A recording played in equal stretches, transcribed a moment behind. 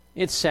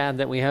It's sad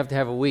that we have to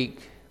have a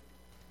week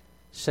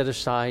set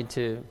aside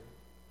to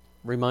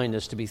remind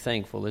us to be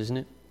thankful, isn't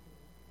it?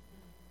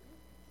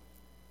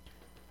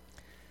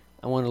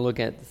 I want to look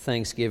at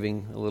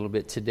Thanksgiving a little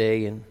bit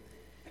today, and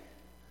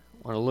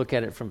I want to look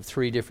at it from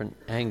three different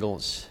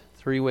angles,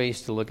 three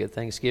ways to look at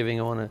Thanksgiving.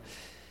 I want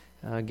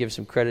to give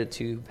some credit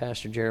to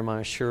Pastor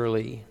Jeremiah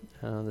Shirley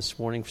this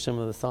morning for some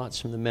of the thoughts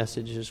from the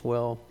message as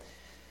well.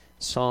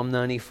 Psalm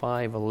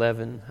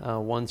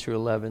 95:11, 1 through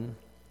 11.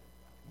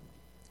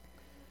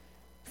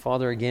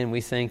 Father, again,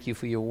 we thank you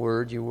for your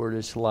word. Your word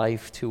is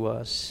life to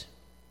us.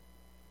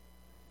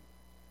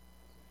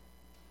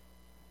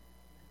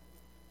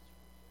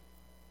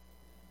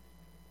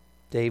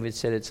 David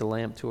said it's a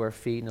lamp to our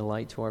feet and a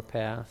light to our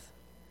path.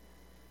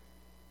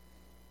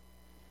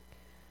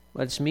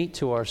 But it's meat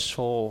to our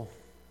soul,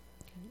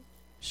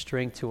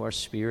 strength to our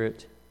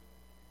spirit.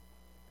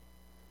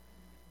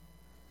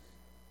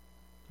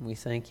 We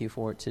thank you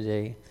for it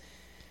today.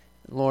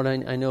 Lord,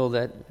 I know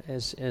that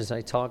as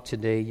I talk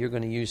today, you're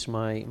going to use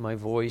my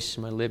voice,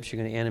 my lips,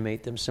 you're going to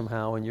animate them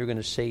somehow, and you're going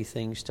to say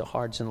things to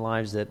hearts and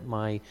lives that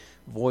my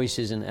voice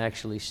isn't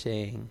actually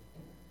saying.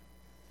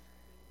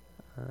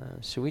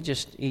 So we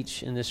just,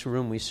 each in this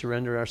room, we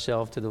surrender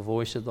ourselves to the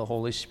voice of the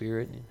Holy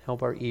Spirit and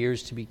help our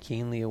ears to be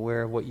keenly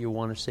aware of what you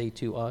want to say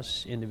to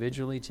us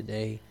individually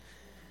today.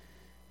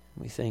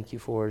 We thank you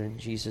for it in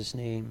Jesus'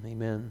 name.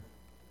 Amen.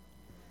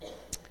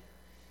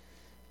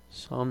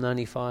 Psalm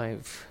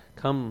 95.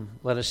 Come,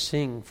 let us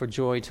sing for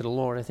joy to the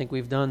Lord. I think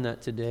we've done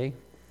that today.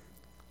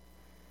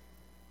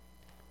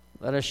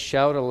 Let us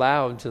shout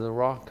aloud to the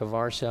rock of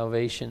our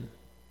salvation.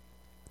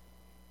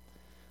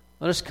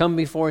 Let us come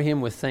before him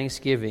with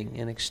thanksgiving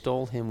and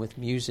extol him with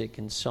music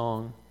and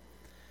song.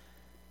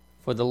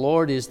 For the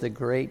Lord is the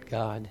great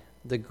God,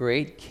 the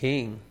great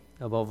King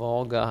above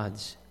all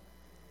gods.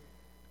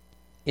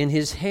 In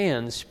his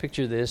hands,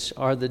 picture this,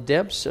 are the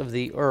depths of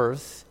the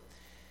earth,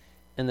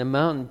 and the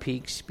mountain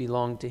peaks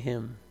belong to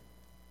him.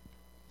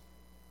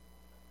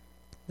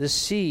 The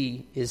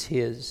sea is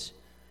his,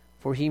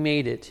 for he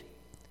made it,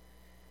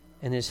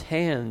 and his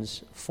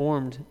hands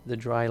formed the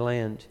dry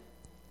land.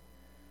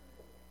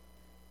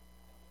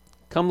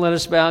 Come, let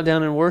us bow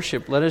down and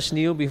worship. Let us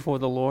kneel before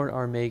the Lord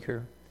our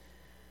Maker.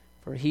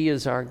 For he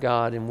is our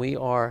God, and we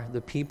are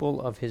the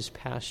people of his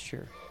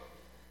pasture,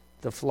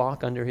 the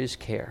flock under his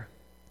care.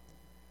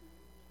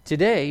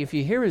 Today, if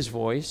you hear his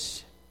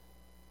voice,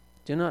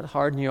 do not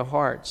harden your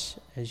hearts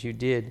as you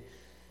did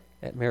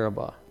at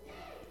Meribah,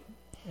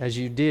 as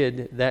you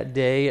did that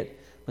day at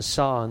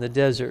Massah in the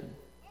desert,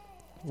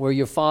 where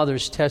your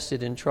fathers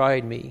tested and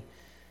tried me,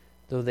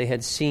 though they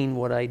had seen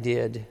what I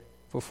did.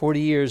 For 40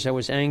 years I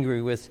was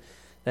angry with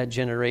that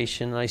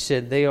generation. I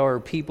said, they are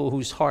people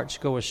whose hearts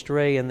go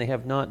astray, and they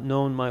have not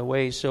known my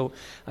way. So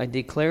I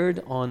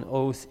declared on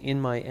oath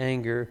in my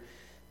anger,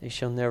 they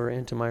shall never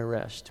enter my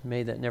rest.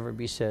 May that never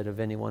be said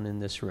of anyone in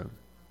this room.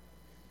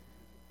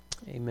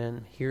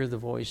 Amen. Hear the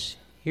voice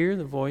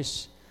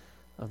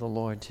of the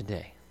Lord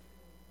today.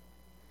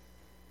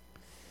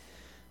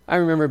 I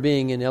remember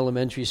being in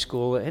elementary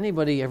school. Was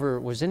anybody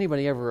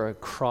ever a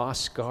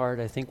cross guard?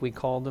 I think we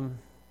called them.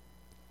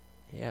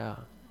 Yeah.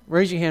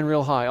 Raise your hand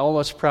real high, all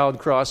us proud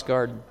cross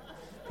guard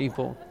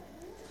people.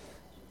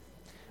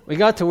 We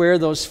got to wear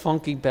those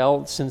funky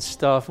belts and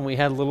stuff, and we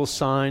had a little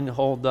sign to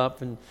hold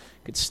up and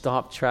could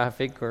stop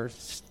traffic or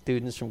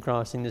students from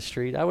crossing the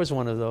street. I was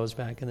one of those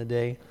back in the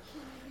day.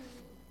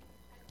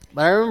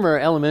 But I remember our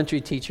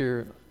elementary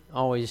teacher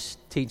always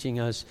teaching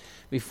us,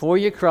 before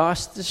you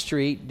cross the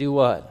street, do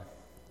what?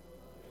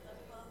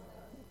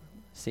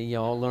 See,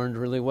 y'all learned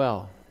really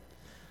well.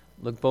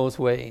 Look both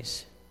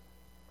ways.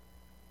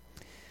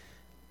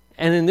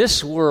 And in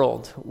this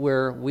world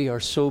where we are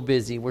so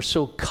busy, we're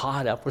so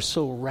caught up, we're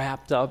so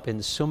wrapped up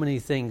in so many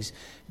things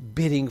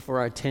bidding for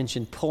our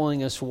attention,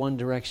 pulling us one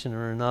direction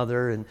or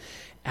another and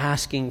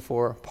asking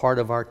for part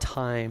of our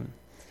time,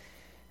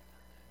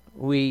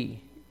 we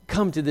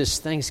come to this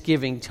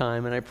Thanksgiving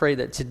time, and I pray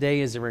that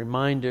today is a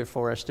reminder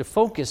for us to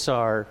focus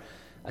our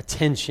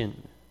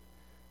attention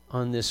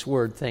on this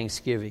word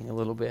Thanksgiving a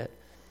little bit.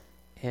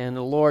 And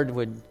the Lord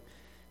would,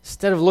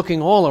 instead of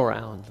looking all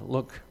around,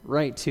 look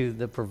right to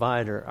the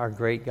provider, our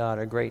great God,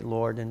 our great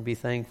Lord, and be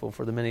thankful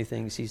for the many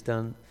things he's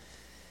done.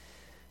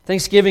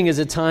 Thanksgiving is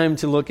a time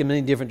to look in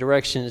many different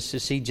directions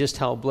to see just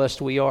how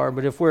blessed we are.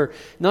 But if we're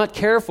not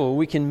careful,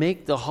 we can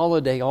make the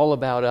holiday all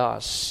about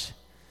us.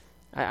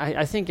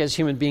 I think as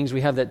human beings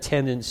we have that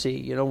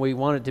tendency. We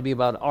want it to be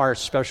about our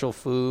special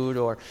food,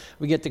 or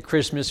we get to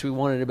Christmas, we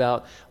want it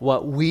about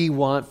what we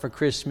want for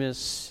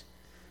Christmas.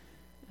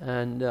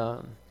 And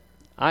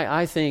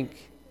I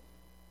think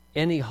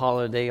any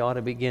holiday ought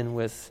to begin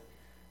with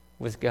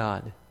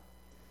God.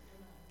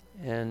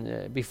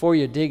 And before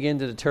you dig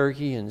into the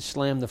turkey and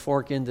slam the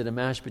fork into the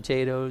mashed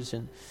potatoes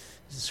and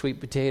the sweet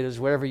potatoes,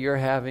 whatever you're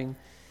having,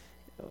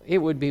 it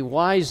would be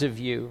wise of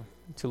you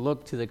to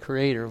look to the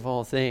Creator of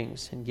all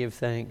things and give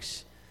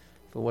thanks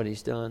for what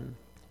he's done.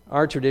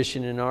 Our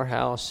tradition in our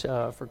house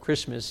for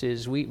Christmas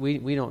is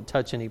we don't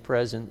touch any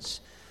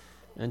presents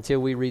until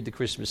we read the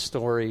Christmas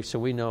story, so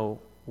we know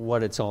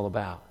what it's all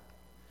about.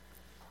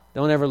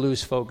 Don't ever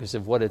lose focus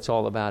of what it's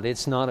all about.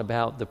 It's not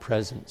about the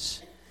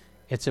presents.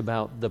 It's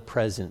about the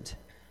present.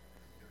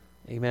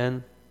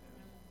 Amen?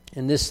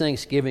 And this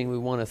Thanksgiving, we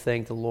want to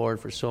thank the Lord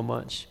for so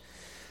much.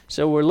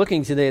 So we're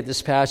looking today at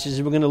this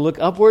passage. We're going to look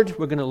upward,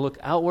 we're going to look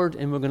outward,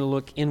 and we're going to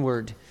look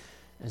inward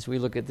as we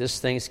look at this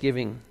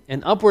Thanksgiving.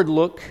 An upward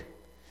look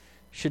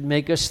should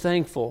make us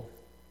thankful.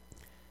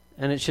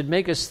 And it should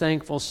make us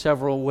thankful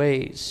several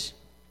ways.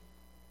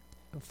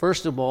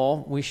 First of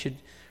all, we should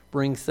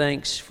bring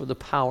thanks for the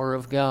power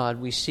of God.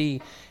 We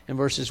see in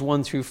verses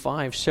 1 through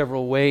 5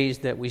 several ways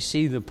that we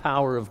see the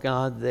power of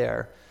God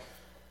there.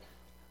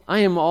 I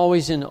am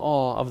always in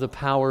awe of the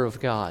power of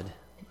God.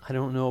 I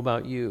don't know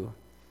about you.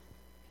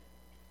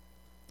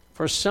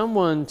 For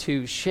someone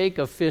to shake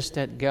a fist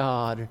at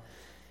God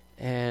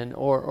and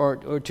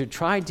or to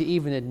try to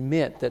even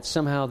admit that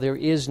somehow there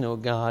is no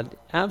God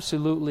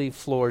absolutely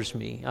floors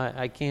me.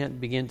 I can't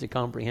begin to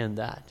comprehend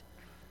that.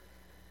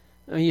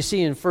 You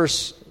see in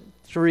verse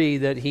 3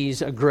 that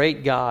He's a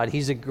great God,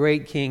 He's a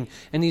great King,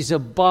 and He's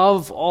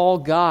above all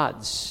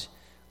gods,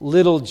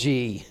 little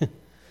g,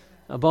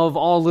 above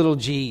all little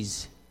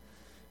g's.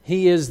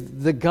 He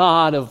is the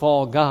God of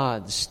all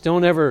gods.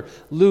 Don't ever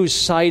lose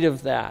sight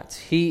of that.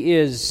 He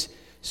is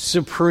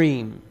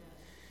supreme.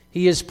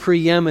 He is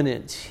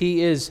preeminent.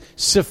 He is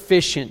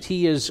sufficient.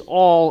 He is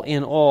all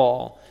in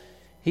all.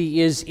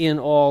 He is in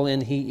all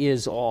and He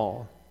is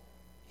all.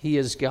 He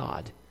is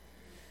God.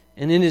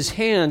 And in His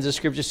hands, the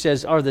Scripture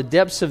says, are the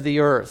depths of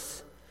the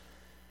earth.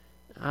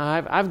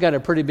 I've got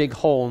a pretty big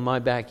hole in my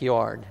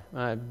backyard.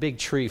 A big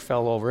tree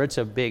fell over. It's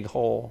a big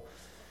hole.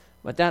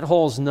 But that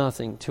hole's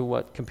nothing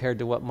compared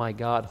to what my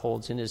God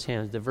holds in His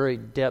hands. The very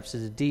depths,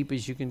 as deep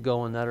as you can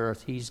go on that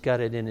earth, He's got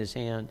it in His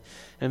hand.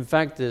 In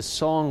fact, the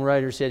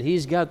songwriter said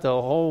He's got the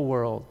whole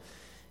world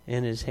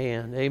in His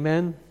hand.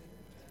 Amen?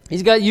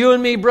 He's got you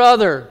and me,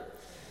 brother,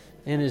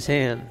 in His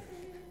hand.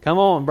 Come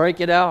on,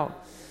 break it out.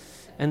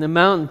 And the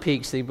mountain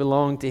peaks, they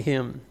belong to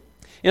Him.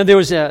 You know, there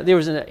was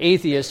an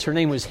atheist. Her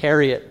name was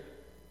Harriet.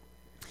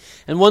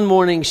 And one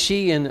morning,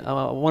 she and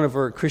one of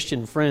her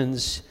Christian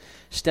friends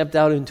stepped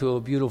out into a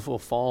beautiful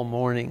fall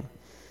morning.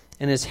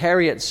 And as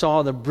Harriet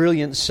saw the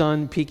brilliant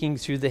sun peeking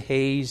through the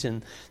haze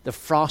and the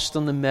frost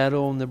on the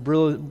meadow and the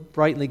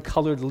brightly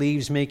colored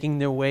leaves making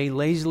their way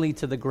lazily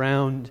to the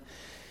ground,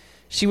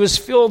 she was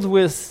filled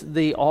with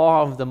the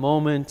awe of the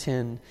moment,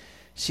 and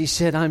she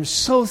said, I'm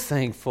so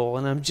thankful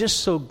and I'm just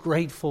so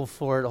grateful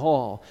for it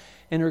all.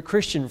 And her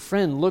Christian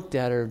friend looked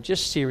at her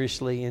just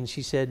seriously and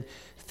she said,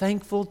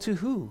 thankful to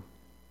who?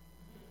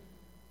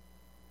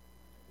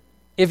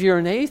 If you're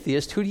an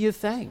atheist, who do you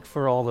thank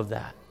for all of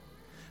that?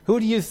 Who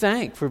do you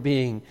thank for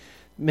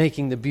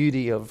making the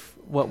beauty of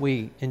what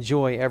we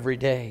enjoy every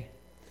day?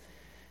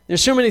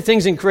 There's so many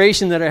things in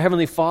creation that our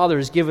Heavenly Father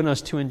has given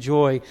us to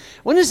enjoy.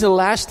 When is the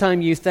last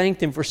time you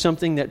thanked Him for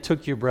something that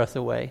took your breath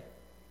away?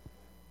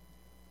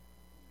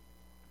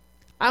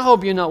 I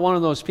hope you're not one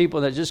of those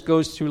people that just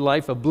goes through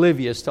life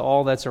oblivious to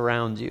all that's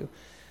around you.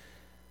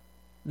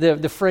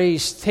 The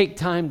phrase, take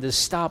time to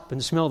stop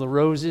and smell the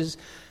roses,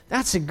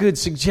 that's a good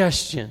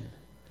suggestion.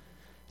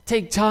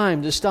 Take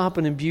time to stop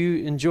and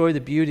enjoy the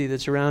beauty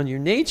that's around you.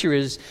 Nature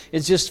is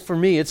just, for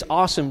me, it's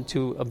awesome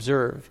to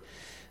observe.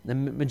 The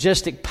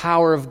majestic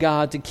power of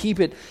God, to keep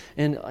it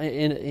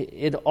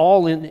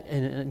all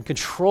in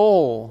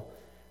control,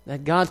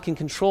 that God can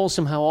control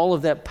somehow all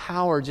of that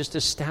power just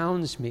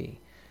astounds me.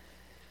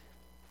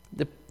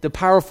 The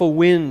powerful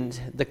wind,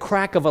 the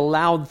crack of a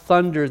loud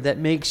thunder that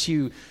makes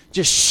you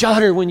just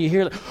shudder when you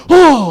hear it.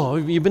 Oh,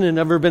 you've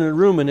never been in a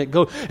room and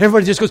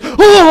everybody just goes,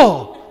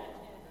 oh!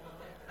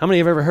 How many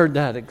have ever heard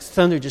that?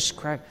 Thunder just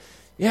crack.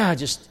 Yeah,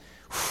 just.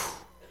 Whew.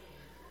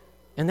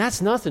 And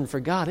that's nothing for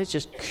God. That's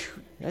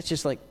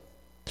just like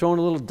throwing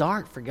a little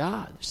dart for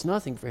God. It's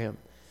nothing for Him.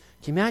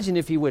 Can you imagine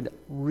if He would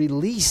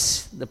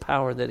release the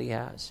power that He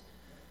has?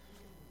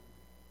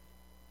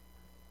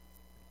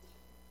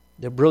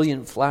 The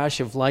brilliant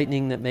flash of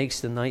lightning that makes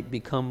the night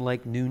become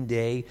like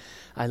noonday.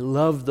 I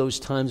love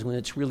those times when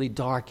it's really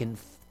dark and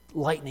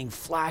lightning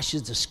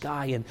flashes the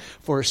sky, and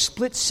for a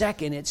split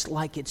second it's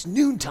like it's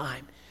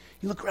noontime.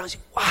 You look around and say,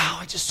 wow,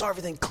 I just saw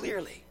everything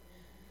clearly.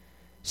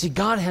 See,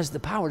 God has the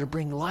power to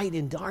bring light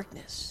in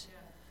darkness.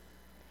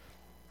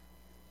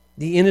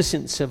 The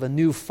innocence of a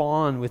new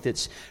fawn with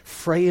its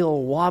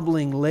frail,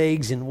 wobbling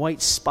legs and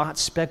white spots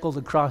speckled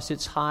across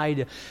its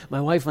hide.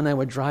 My wife and I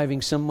were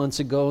driving some months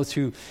ago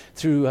through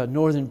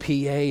northern PA,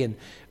 and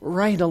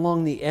right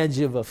along the edge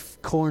of a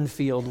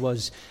cornfield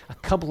was a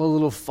couple of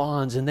little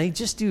fawns, and they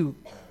just do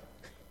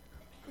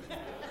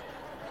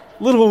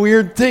little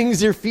weird things.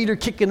 Their feet are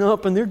kicking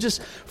up, and they're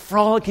just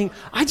frolicking.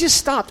 I just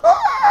stopped,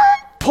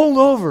 pulled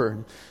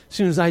over. As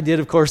soon as I did,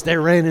 of course, they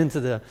ran into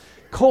the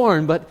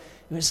corn, but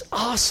it was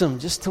awesome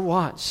just to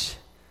watch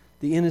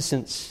the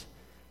innocence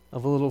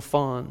of a little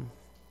fawn.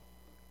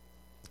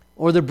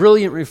 Or the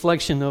brilliant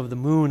reflection of the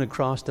moon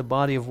across a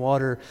body of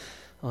water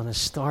on a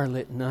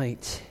starlit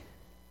night.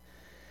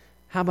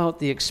 How about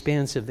the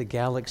expanse of the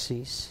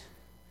galaxies?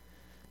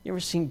 You ever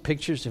seen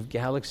pictures of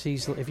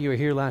galaxies? If you were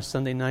here last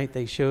Sunday night,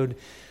 they showed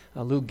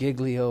a Lou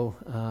Giglio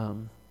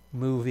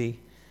movie,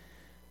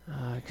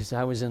 because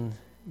I was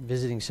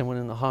visiting someone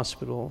in the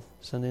hospital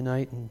Sunday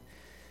night, and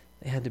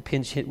they had to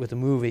pinch hit with a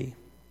movie.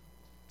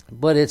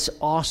 But it's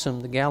awesome.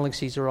 The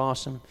galaxies are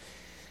awesome.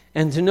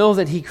 And to know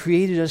that He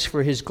created us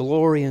for His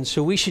glory, and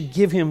so we should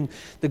give Him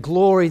the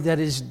glory that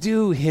is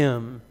due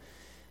Him.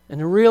 And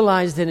to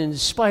realize that in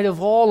spite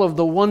of all of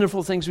the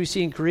wonderful things we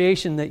see in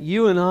creation, that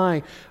you and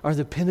I are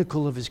the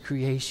pinnacle of His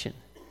creation.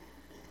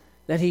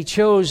 That He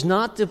chose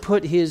not to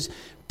put His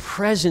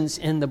presence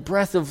and the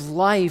breath of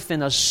life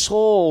and a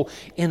soul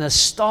in a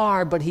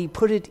star, but He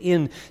put it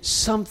in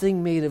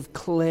something made of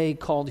clay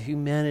called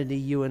humanity,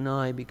 you and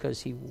I,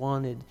 because He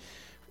wanted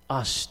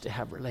us to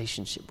have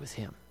relationship with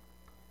Him.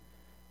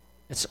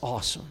 It's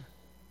awesome.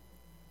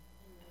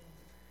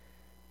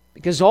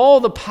 Because all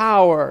the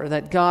power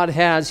that God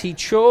has, He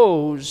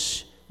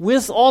chose,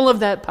 with all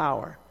of that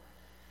power,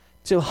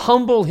 to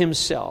humble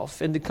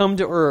Himself and to come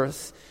to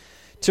earth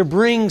to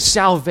bring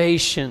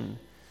salvation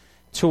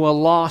to a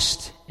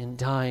lost and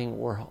dying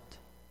world.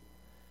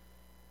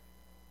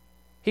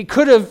 He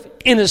could have,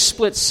 in a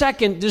split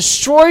second,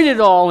 destroyed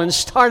it all and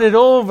started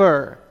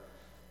over.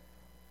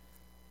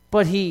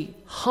 But He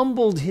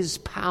humbled His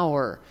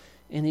power,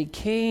 and He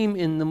came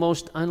in the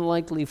most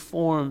unlikely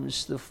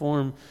forms, the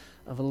form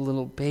of a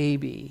little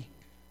baby,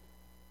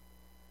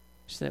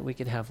 so that we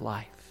could have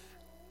life.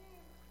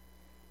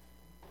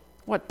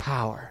 What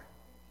power!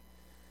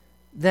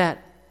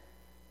 That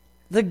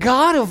the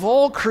God of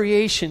all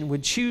creation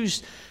would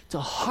choose to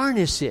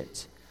harness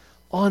it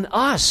on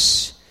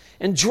us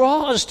and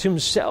draw us to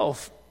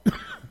Himself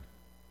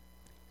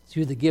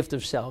through the gift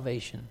of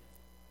salvation.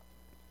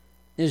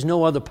 There's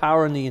no other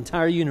power in the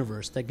entire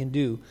universe that can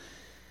do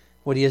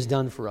what He has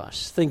done for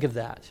us. Think of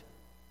that.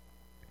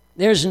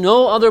 There's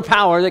no other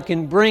power that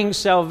can bring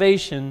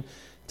salvation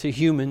to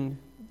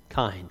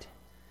humankind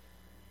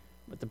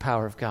but the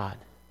power of God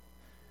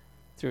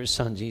through His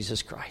Son,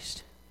 Jesus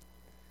Christ.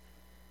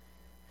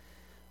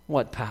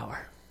 What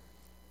power!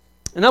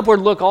 An upward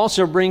look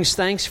also brings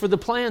thanks for the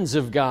plans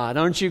of God.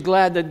 Aren't you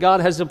glad that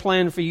God has a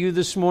plan for you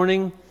this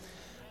morning?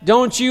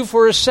 Don't you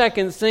for a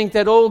second think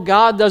that, oh,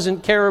 God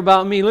doesn't care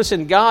about me.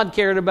 Listen, God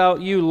cared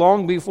about you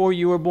long before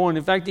you were born.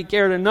 In fact, He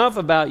cared enough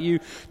about you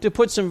to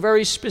put some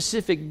very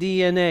specific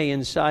DNA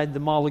inside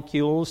the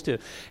molecules to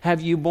have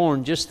you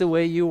born just the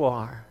way you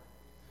are.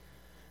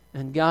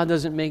 And God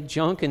doesn't make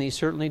junk, and He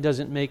certainly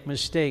doesn't make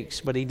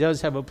mistakes, but He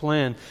does have a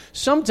plan.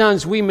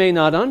 Sometimes we may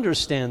not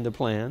understand the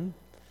plan,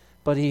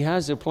 but He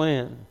has a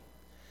plan.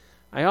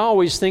 I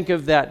always think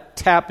of that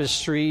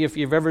tapestry. If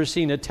you've ever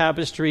seen a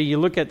tapestry, you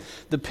look at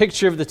the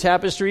picture of the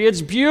tapestry,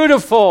 it's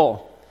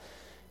beautiful.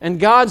 And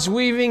God's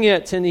weaving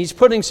it, and He's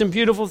putting some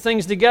beautiful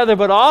things together,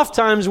 but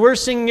oftentimes we're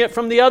seeing it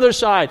from the other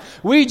side.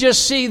 We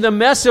just see the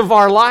mess of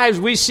our lives.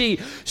 We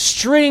see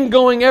string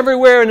going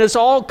everywhere, and it's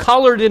all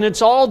colored, and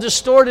it's all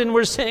distorted, and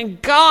we're saying,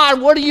 God,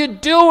 what are you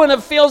doing?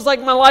 It feels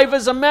like my life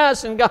is a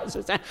mess. And God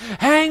says,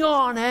 hang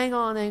on, hang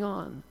on, hang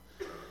on.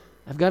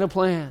 I've got a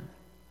plan.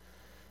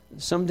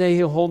 Someday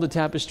He'll hold the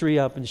tapestry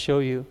up and show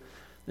you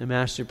the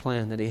master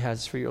plan that He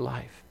has for your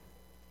life.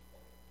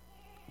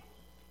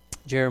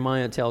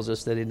 Jeremiah tells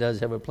us that He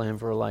does have a plan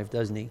for our life,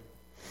 doesn't He?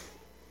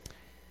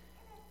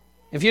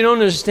 If you don't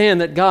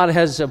understand that God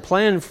has a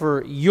plan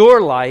for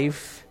your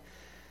life,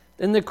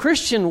 then the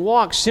Christian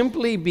walk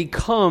simply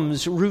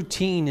becomes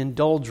routine and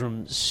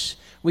doldrums.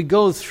 We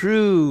go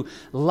through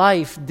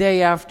life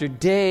day after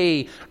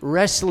day,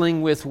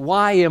 wrestling with,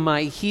 why am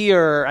I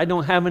here? I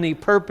don't have any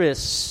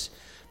purpose.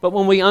 But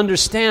when we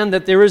understand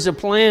that there is a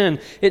plan,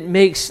 it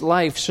makes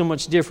life so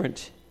much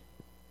different.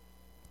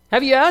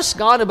 Have you asked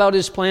God about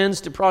His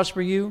plans to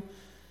prosper you?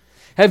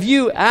 Have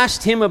you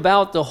asked Him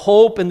about the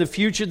hope and the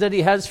future that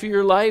He has for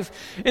your life?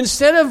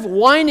 Instead of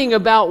whining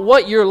about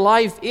what your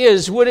life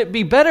is, would it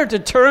be better to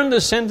turn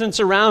the sentence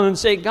around and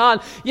say,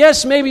 God,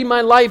 yes, maybe my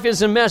life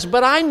is a mess,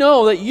 but I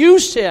know that You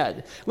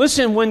said,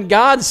 listen, when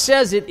God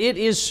says it, it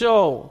is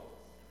so.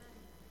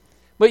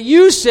 But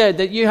You said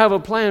that You have a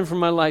plan for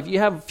my life. You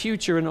have a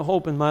future and a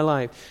hope in my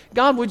life.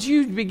 God, would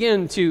You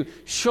begin to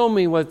show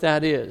me what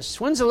that is?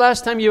 When's the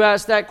last time you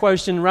asked that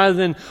question rather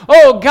than,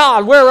 oh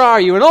God, where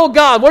are You? And oh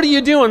God, what are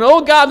You doing?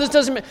 Oh God, this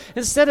doesn't make...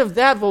 Instead of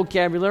that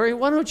vocabulary,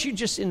 why don't you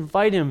just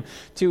invite Him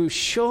to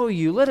show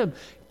you, let Him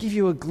give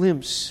you a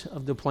glimpse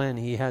of the plan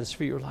He has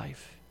for your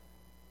life.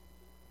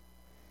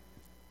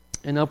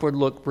 An upward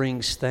look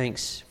brings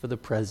thanks for the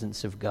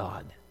presence of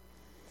God.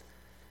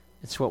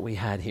 It's what we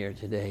had here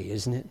today,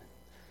 isn't it?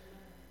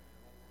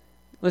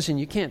 Listen,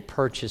 you can't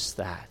purchase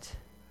that.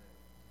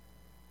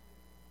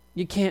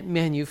 You can't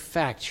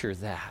manufacture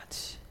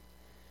that.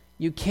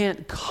 You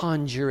can't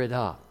conjure it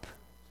up.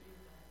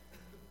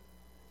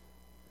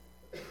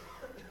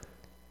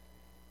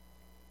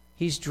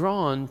 He's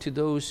drawn to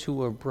those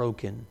who are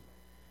broken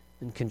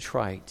and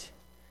contrite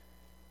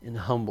and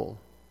humble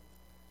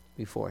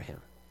before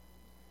Him.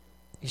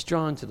 He's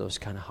drawn to those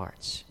kind of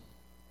hearts.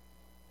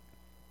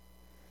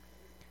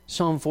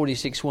 Psalm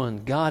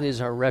 46:1, God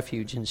is our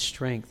refuge and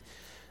strength,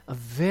 a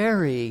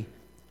very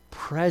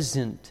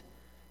present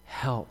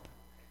help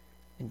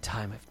in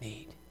time of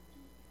need.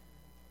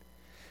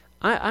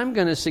 I'm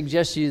going to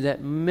suggest to you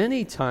that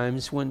many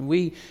times when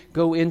we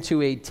go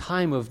into a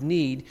time of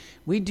need,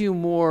 we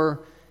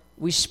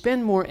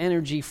spend more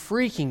energy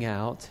freaking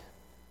out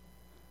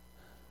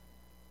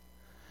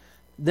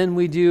than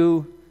we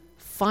do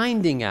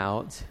finding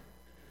out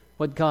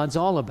what God's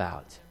all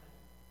about.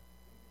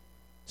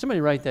 Somebody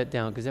write that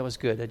down, because that was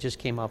good. That just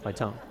came off my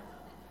tongue.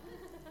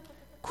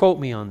 Quote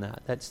me on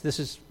that.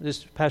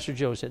 This Pastor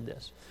Joe said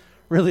this.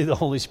 Really, the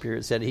Holy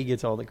Spirit said it. He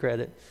gets all the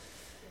credit.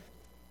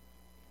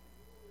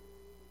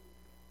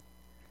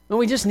 And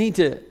we just need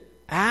to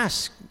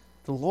ask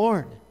the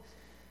Lord,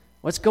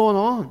 what's going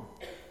on?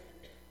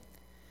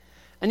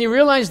 And you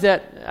realize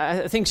that,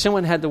 I think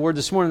someone had the word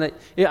this morning,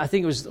 that I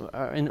think it was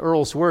in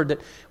Earl's word,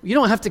 that you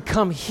don't have to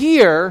come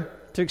here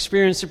to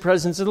experience the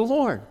presence of the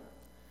Lord.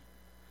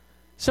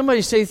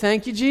 Somebody say,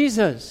 thank you,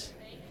 Jesus.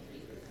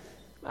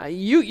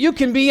 You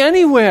can be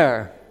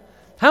anywhere.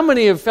 How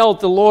many have felt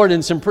the Lord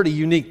in some pretty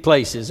unique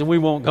places? And we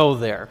won't go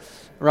there,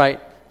 right?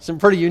 Some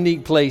pretty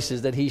unique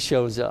places that He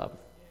shows up.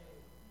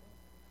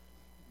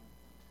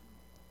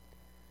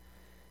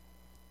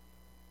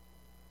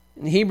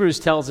 And Hebrews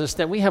tells us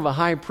that we have a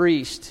high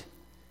priest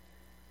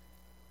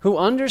who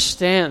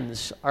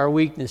understands our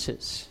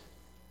weaknesses,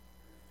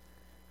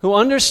 who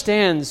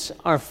understands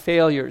our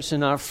failures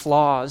and our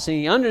flaws. And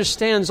He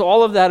understands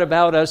all of that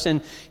about us,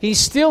 and He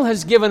still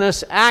has given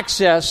us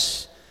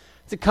access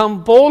to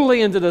come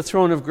boldly into the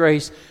throne of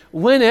grace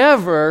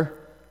whenever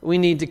we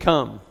need to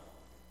come.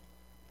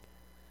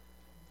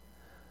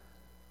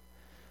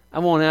 I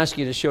won't ask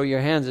you to show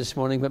your hands this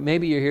morning, but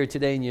maybe you're here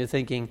today and you're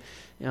thinking,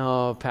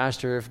 oh,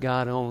 Pastor, if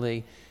God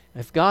only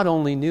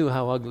knew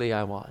how ugly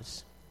I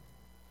was.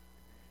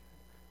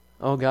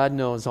 Oh, God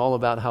knows all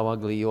about how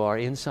ugly you are,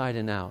 inside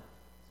and out.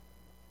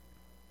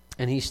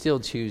 And He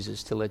still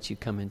chooses to let you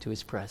come into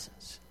His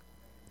presence.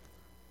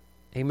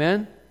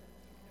 Amen?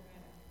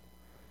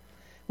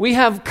 We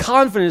have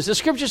confidence. The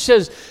Scripture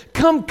says,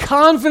 come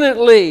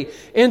confidently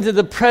into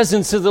the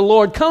presence of the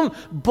Lord. Come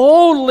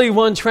boldly,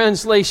 one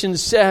translation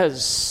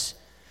says.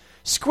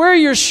 Square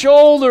your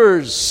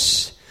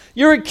shoulders.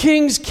 You're a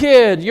king's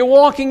kid. You're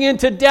walking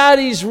into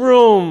Daddy's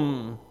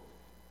room.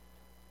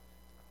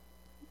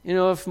 You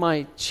know, if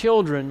my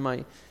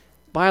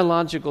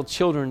biological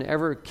children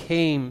ever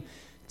came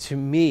to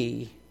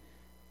me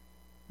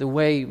the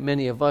way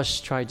many of us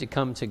tried to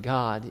come to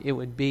God, it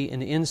would be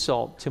an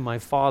insult to my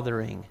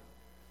fathering.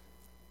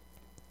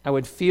 I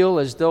would feel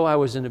as though I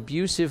was an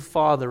abusive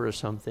father or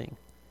something.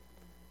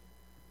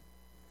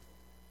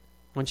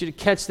 I want you to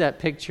catch that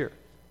picture.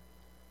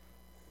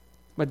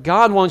 But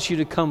God wants you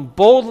to come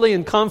boldly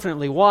and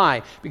confidently.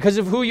 Why? Because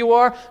of who you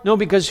are? No,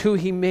 because who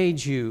He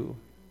made you.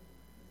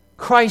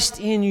 Christ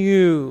in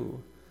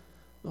you,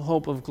 the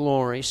hope of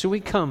glory. So we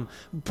come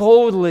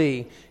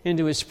boldly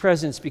into His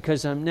presence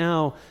because I'm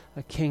now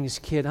a king's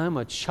kid. I'm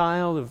a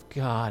child of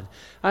God.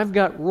 I've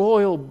got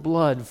royal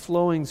blood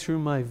flowing through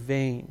my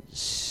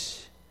veins.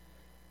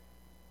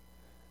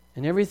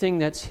 And everything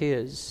that's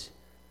His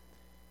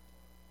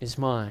is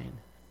mine.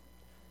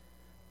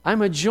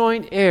 I'm a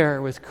joint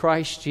heir with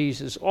Christ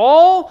Jesus.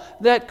 All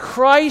that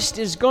Christ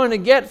is going to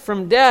get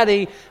from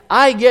Daddy,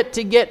 I get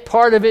to get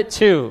part of it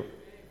too.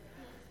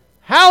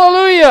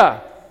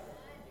 Hallelujah!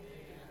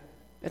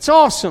 It's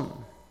awesome.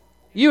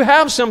 You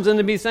have something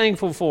to be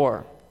thankful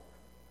for.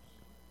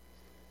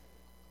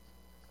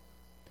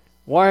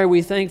 Why are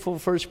we thankful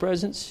for His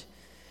presence?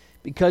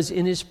 Because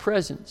in His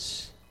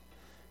presence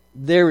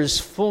there is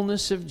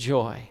fullness of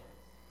joy,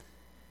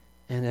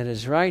 and at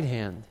His right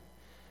hand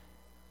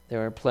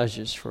there are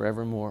pleasures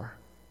forevermore.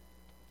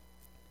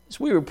 As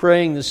we were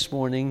praying this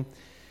morning,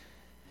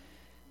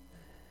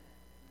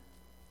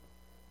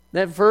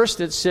 that verse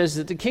that says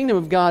that the kingdom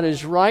of God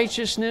is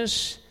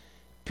righteousness,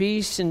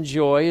 peace, and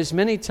joy, as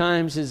many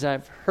times as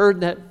I've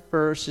heard that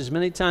verse, as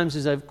many times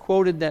as I've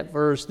quoted that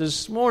verse,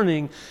 this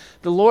morning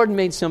the Lord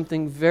made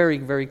something very,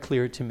 very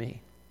clear to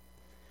me.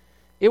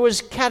 It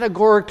was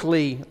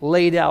categorically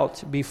laid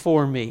out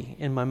before me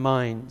in my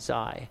mind's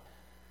eye.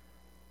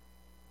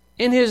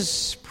 In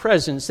His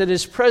presence, that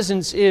His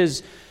presence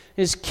is,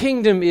 His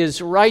kingdom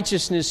is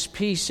righteousness,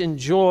 peace, and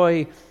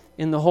joy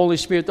in the Holy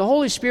Spirit. The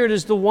Holy Spirit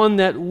is the one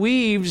that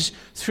weaves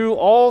through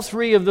all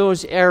three of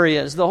those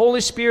areas. The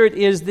Holy Spirit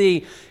is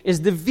the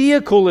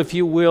vehicle, if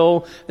you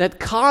will, that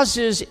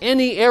causes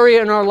any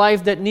area in our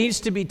life that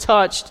needs to be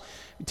touched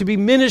to be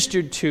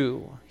ministered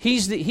to.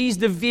 He's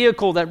the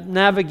vehicle that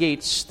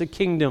navigates the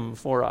kingdom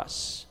for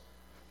us.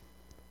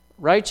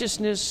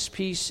 Righteousness,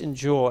 peace, and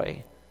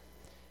joy.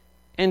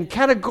 And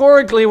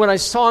categorically what I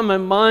saw in my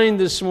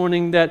mind this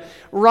morning, that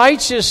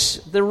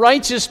the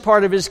righteous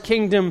part of His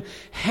kingdom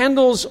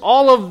handles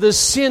all of the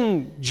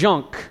sin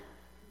junk.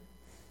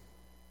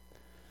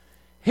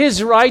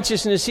 His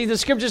righteousness. See, the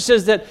Scripture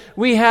says that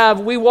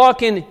we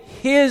walk in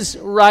His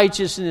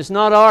righteousness,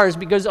 not ours,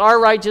 because our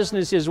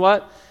righteousness is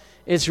what?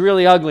 It's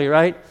really ugly,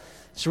 right?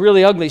 It's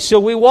really ugly. So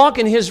we walk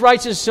in His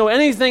righteousness. So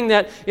anything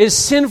that is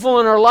sinful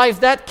in our life,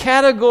 that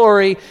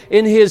category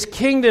in His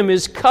kingdom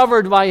is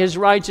covered by His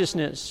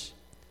righteousness.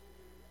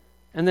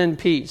 And then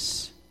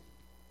peace.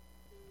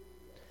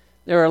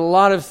 There are a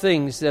lot of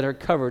things that are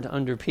covered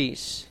under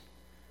peace.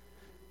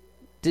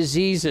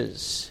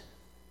 Diseases,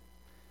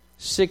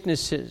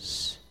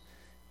 sicknesses,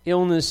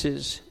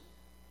 illnesses,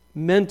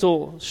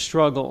 mental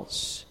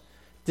struggles,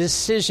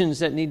 decisions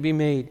that need to be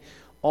made,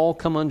 all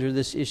come under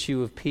this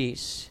issue of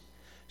peace.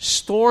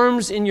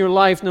 Storms in your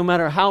life, no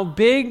matter how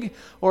big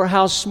or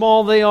how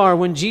small they are.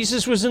 When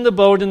Jesus was in the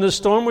boat and the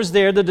storm was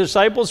there, the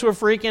disciples were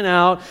freaking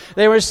out.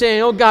 They were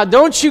saying, "Oh God,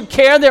 don't you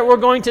care that we're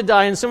going to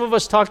die?" And some of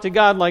us talk to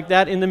God like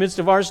that in the midst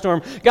of our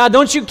storm. "God,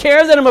 don't you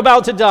care that I'm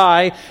about to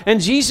die?" And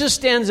Jesus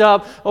stands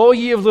up, "Oh,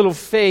 ye of little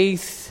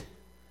faith,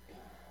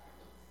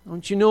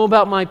 don't you know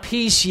about my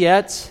peace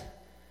yet?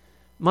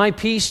 My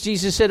peace,"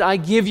 Jesus said, "I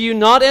give you,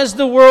 not as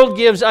the world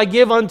gives, I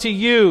give unto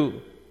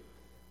you."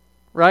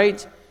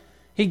 Right?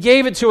 He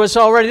gave it to us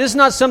already. This is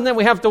not something that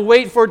we have to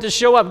wait for it to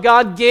show up.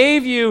 God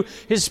gave you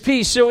His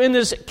peace. So in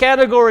this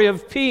category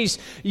of peace,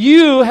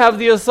 you have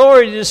the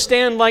authority to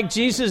stand like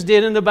Jesus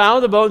did in the bow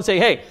of the boat and say,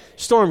 "Hey,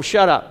 storm,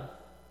 shut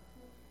up.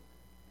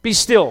 Be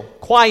still,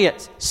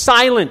 quiet,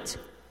 silent."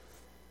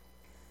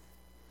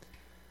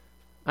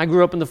 I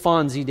grew up in the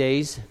Fonzie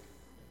days.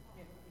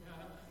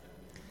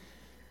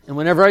 And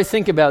whenever I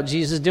think about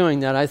Jesus doing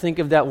that, I think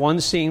of that one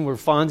scene where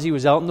Fonzie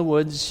was out in the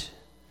woods,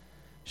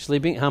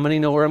 sleeping. How many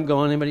know where I'm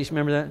going? Anybody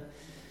remember that?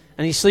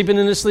 And he's sleeping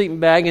in a sleeping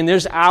bag, and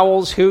there's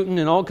owls hooting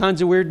and all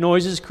kinds of weird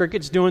noises,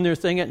 crickets doing their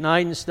thing at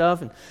night and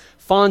stuff. And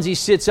Fonzie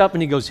sits up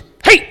and he goes,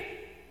 "Hey!"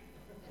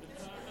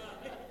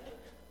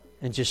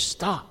 and just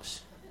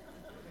stops.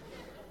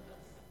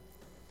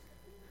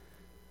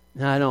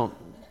 Now, I don't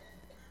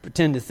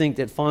pretend to think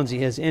that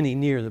Fonzie has any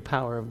near the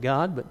power of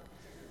God, but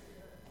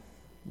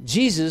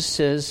Jesus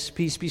says,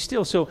 "Peace, be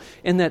still." So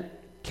in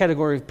that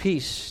category of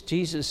peace,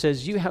 Jesus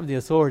says you have the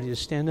authority to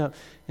stand up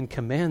and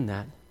command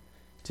that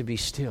to be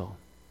still.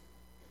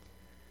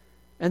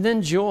 And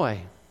then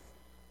joy.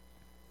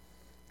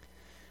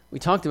 We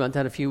talked about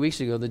that a few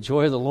weeks ago. The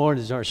joy of the Lord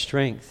is our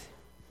strength.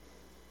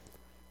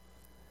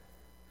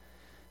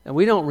 And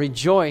we don't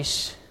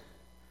rejoice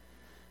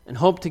and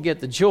hope to get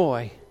the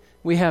joy.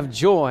 We have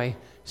joy,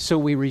 so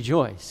we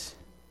rejoice.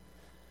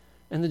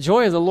 And the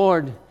joy of the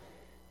Lord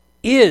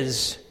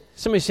is,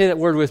 somebody say that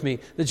word with me,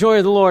 the joy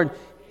of the Lord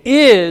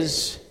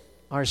is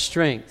our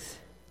strength.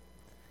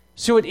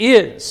 So it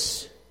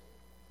is.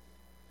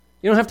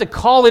 You don't have to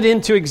call it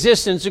into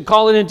existence or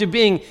call it into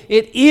being.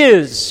 It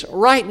is,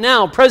 right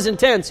now, present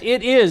tense,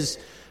 it is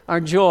our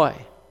joy.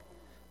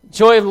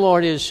 Joy of the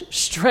Lord is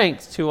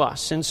strength to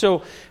us. And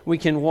so we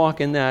can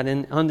walk in that.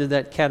 And under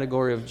that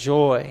category of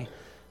joy,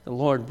 the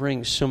Lord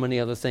brings so many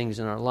other things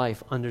in our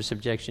life under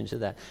subjection to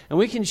that. And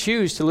we can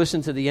choose to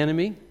listen to the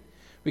enemy.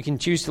 We can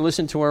choose to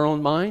listen to our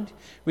own mind.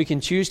 We can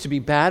choose to be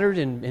battered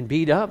and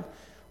beat up.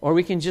 Or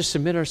we can just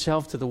submit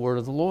ourselves to the word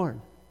of the Lord.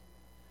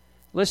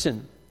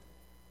 Listen,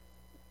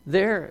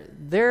 there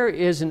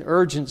is an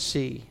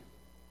urgency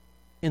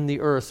in the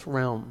earth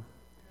realm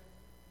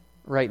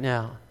right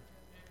now.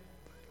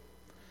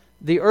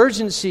 The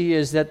urgency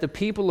is that the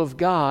people of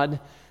God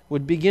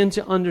would begin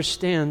to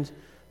understand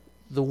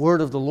the word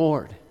of the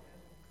Lord.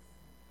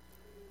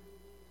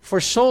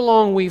 For so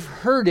long we've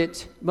heard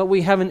it, but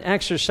we haven't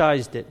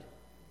exercised it.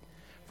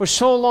 For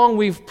so long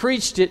we've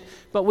preached it,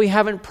 but we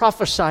haven't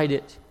prophesied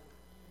it.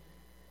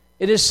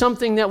 It is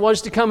something that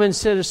was to come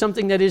instead of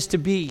something that is to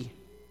be.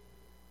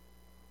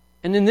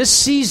 And in this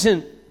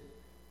season,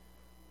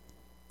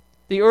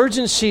 the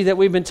urgency that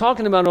we've been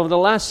talking about over the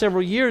last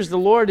several years, the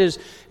Lord is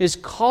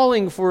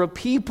calling for a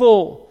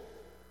people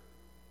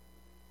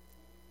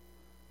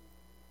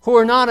who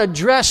are not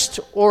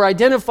addressed or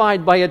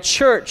identified by a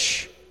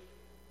church,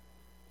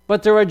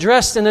 but they're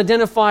addressed and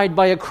identified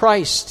by a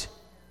Christ.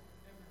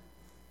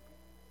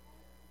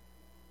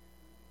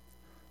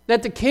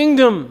 That the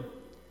kingdom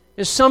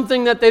is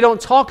something that they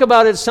don't talk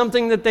about, it's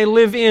something that they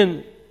live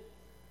in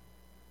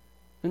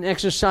and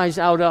exercise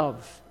out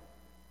of.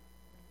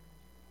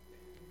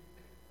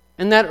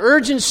 And that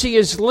urgency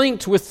is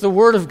linked with the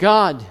Word of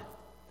God,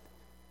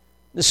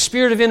 the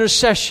spirit of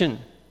intercession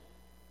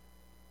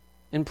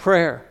and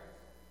prayer.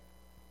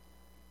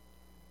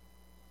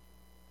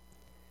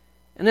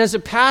 And as a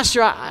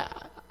pastor,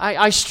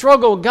 I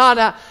struggle.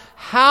 God,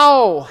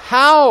 how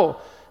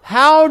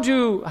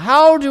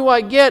do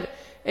I get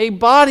a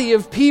body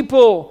of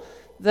people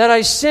that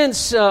I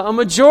sense a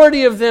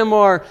majority of them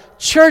are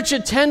church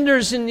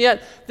attenders, and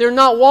yet they're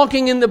not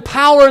walking in the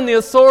power and the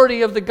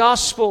authority of the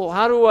gospel?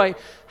 How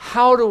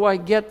do I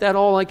get that?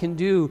 All I can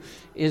do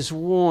is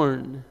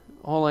warn.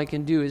 All I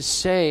can do is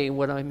say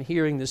what I'm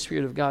hearing the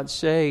Spirit of God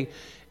say.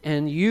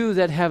 And you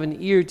that have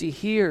an ear to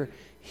hear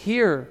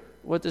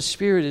what the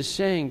Spirit is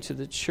saying to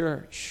the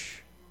church.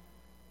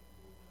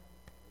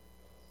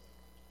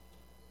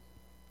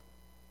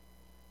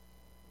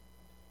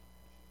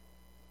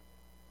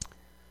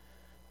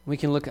 We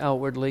can look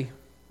outwardly.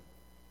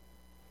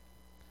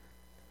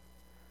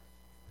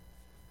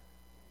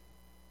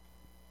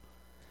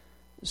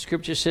 The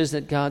Scripture says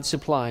that God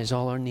supplies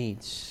all our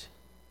needs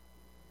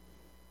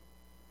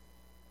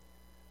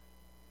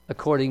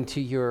according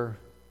to your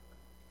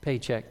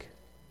paycheck,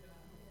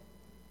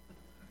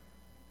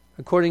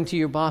 according to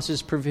your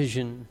boss's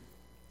provision,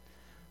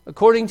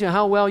 according to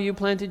how well you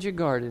planted your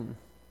garden,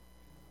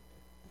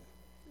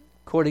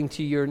 according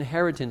to your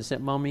inheritance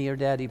that mommy or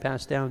daddy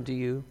passed down to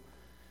you.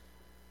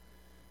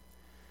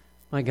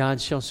 My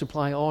God shall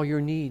supply all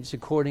your needs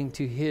according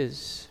to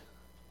His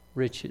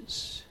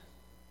riches.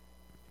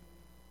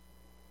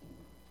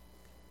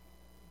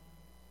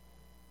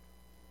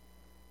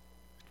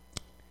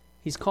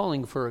 He's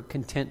calling for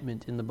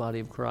contentment in the body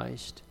of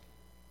Christ.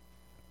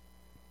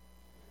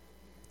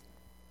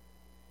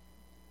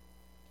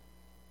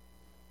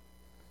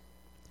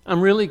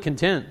 I'm really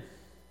content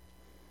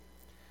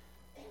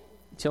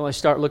until I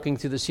start looking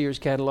through the Sears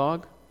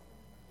catalog.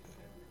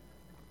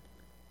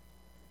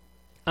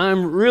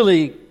 I'm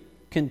really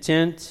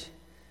content,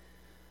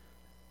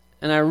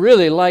 and I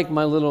really like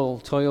my little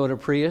Toyota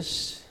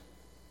Prius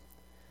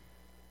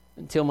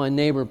until my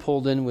neighbor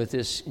pulled in with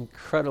this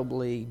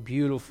incredibly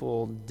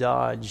beautiful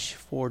Dodge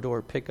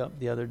 4-door pickup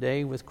the other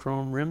day with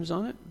chrome rims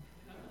on it.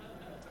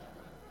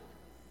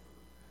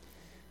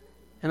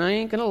 And I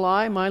ain't going to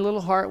lie, my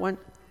little heart went,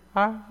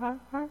 ha, ha,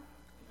 ha.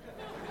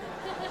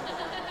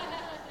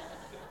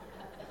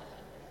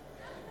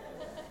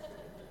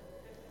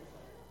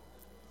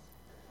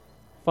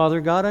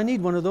 Father God, I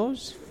need one of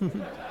those.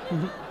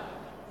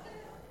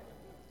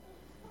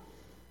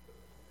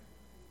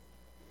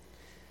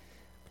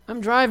 I'm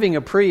driving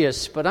a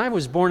Prius, but I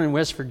was born in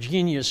West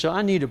Virginia, so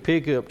I need a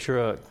pickup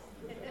truck.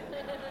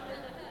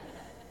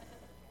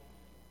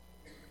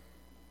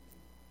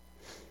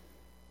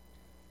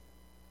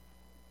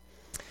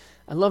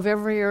 I love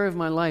every area of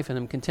my life, and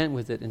I'm content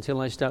with it until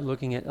I start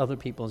looking at other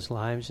people's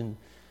lives and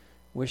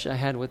wish I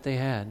had what they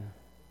had.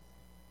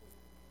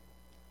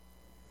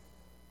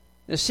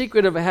 The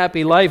secret of a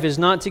happy life is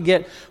not to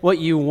get what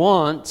you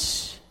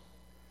want,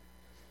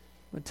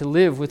 but to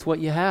live with what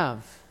you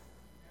have.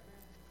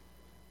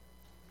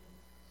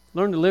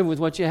 Learn to live with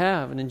what you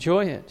have and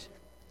enjoy it.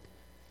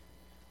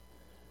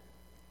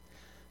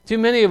 Too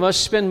many of us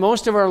spend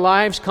most of our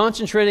lives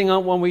concentrating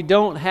on what we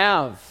don't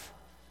have.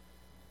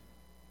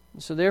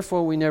 So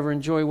therefore, we never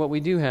enjoy what we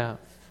do have.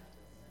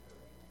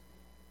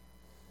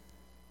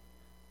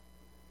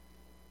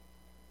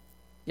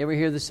 You ever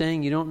hear the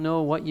saying, you don't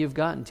know what you've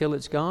got until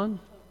it's gone?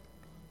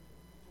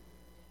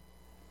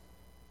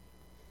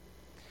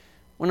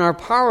 When our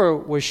power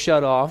was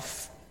shut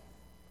off,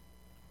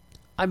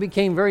 I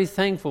became very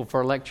thankful for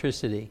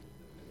electricity.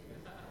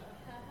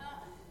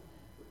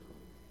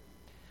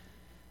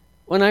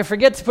 When I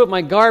forget to put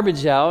my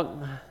garbage out,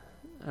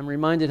 I'm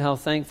reminded how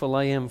thankful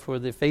I am for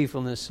the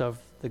faithfulness of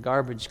the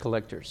garbage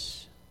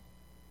collectors.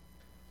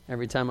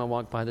 Every time I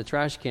walk by the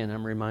trash can,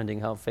 I'm reminding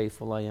how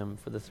faithful I am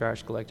for the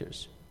trash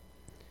collectors.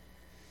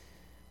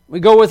 We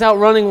go without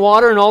running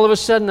water, and all of a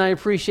sudden I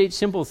appreciate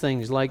simple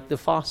things like the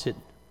faucet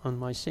on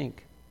my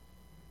sink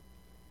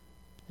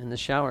and the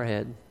shower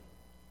head.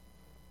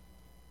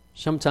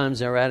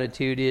 Sometimes our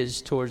attitude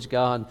is towards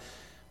God,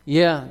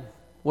 yeah,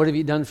 what have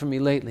you done for me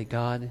lately,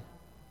 God?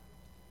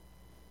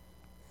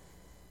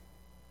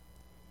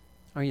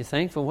 Are you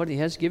thankful for what He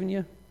has given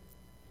you?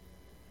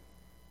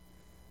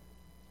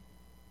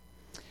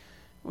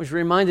 I was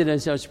reminded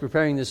as I was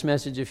preparing this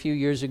message a few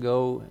years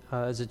ago,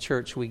 as a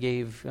church, we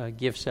gave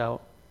gifts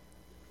out.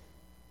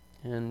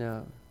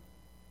 And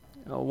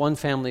one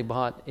family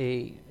bought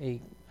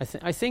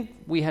I think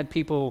we had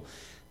people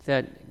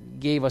that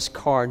gave us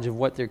cards of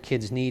what their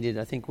kids needed,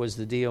 I think was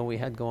the deal we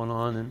had going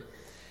on. And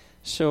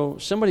so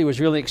somebody was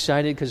really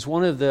excited because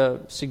one of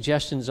the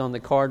suggestions on the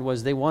card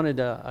was they wanted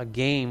a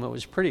game that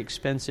was pretty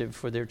expensive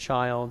for their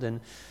child. And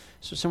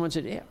so someone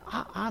said, yeah,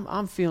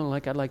 I'm feeling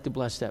like I'd like to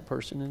bless that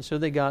person. And so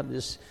they got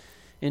this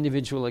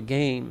individual a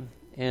game.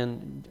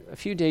 And a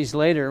few days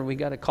later, we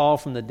got a call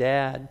from the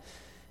dad.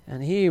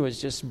 And he was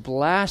just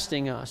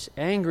blasting us,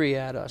 angry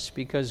at us,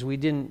 because we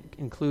didn't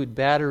include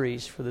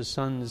batteries for the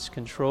son's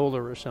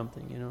controller or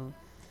something, you know.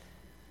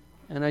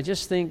 And I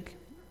just think,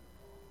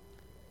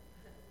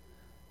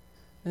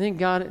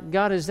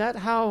 God, is that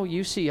how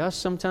you see us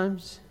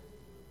sometimes?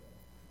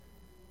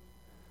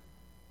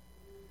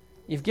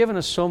 You've given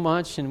us so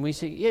much, and we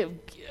say, yeah,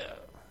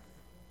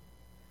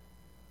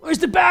 where's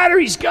the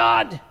batteries,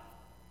 God?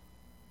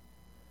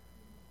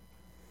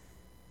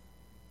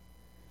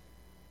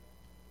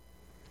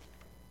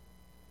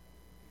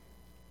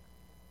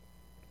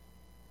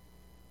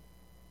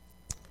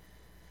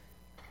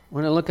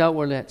 When I look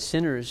outward at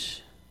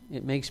sinners,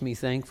 it makes me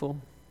thankful.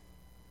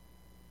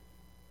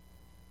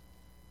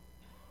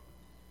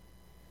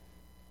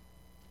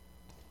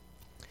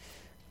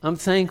 I'm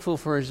thankful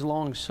for His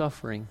long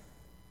suffering.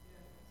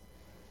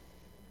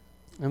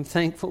 I'm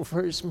thankful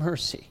for His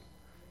mercy.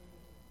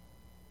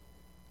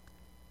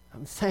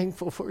 I'm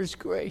thankful for His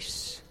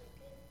grace.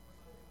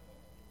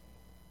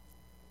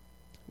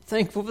 I'm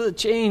thankful for the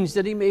change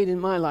that He made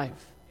in my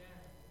life.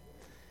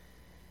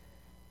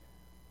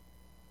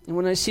 And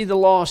when I see the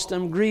lost,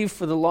 I'm grieved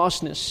for the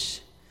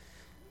lostness.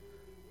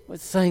 but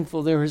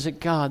thankful there is a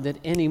God that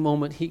any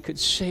moment He could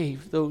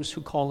save those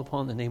who call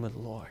upon the name of the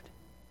Lord.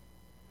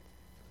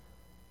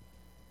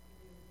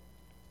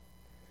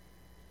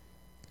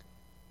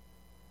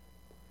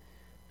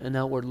 An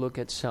outward look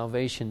at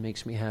salvation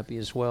makes me happy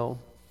as well.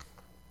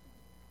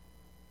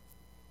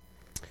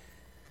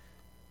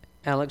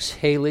 Alex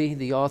Haley,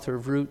 the author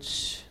of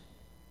Roots,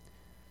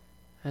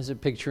 has a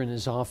picture in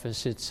his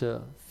office. It's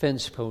a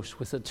fence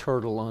post with a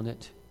turtle on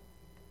it,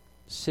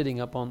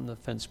 sitting up on the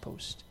fence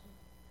post.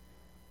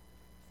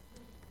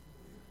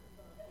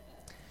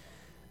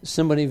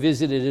 Somebody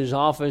visited his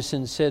office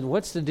and said,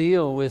 "What's the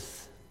deal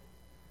with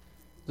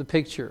the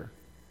picture?"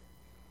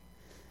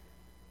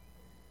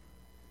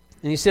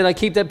 And he said, "I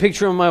keep that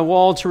picture on my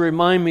wall to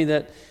remind me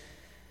that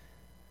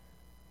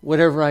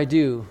whatever I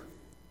do,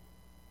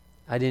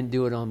 I didn't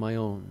do it on my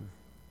own.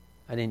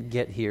 I didn't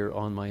get here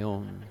on my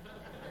own."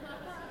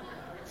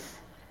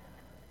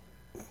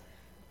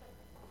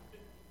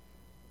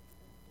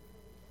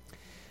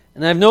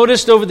 And I've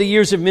noticed over the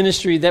years of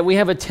ministry that we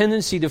have a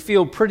tendency to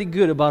feel pretty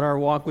good about our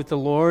walk with the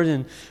Lord,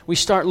 and we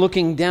start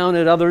looking down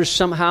at others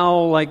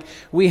somehow like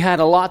we had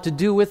a lot to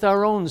do with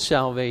our own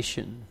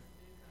salvation.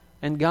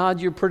 And God,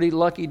 you're pretty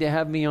lucky to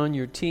have me on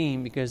your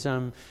team because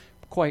I'm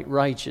quite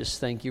righteous.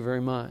 Thank you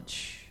very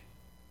much.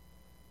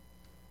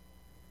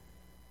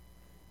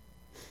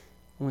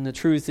 When the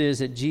truth is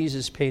that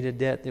Jesus paid a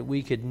debt that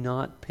we could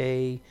not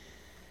pay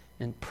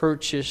and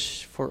purchase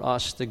for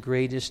us the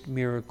greatest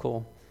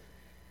miracle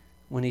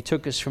when He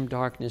took us from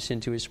darkness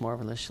into His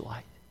marvelous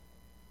light.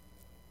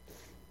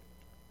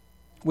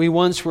 We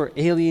once were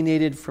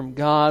alienated from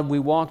God. We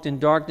walked in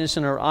darkness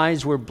and our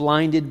eyes were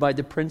blinded by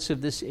the prince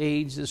of this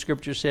age, the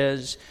Scripture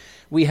says.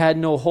 We had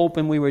no hope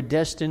and we were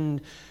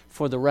destined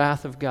for the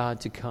wrath of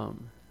God to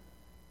come.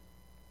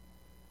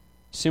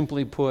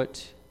 Simply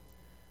put,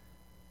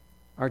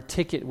 our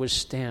ticket was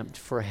stamped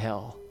for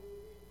hell.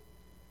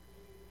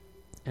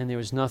 And there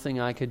was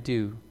nothing I could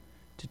do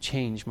to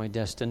change my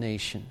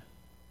destination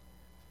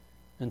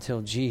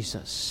until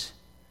Jesus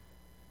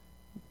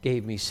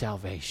gave me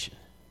salvation.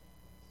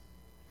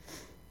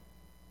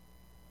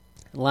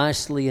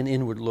 Lastly, an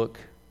inward look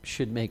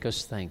should make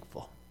us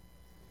thankful.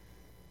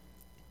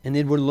 An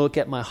inward look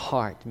at my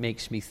heart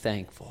makes me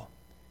thankful.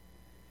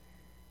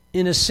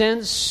 In a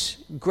sense,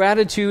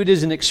 gratitude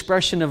is an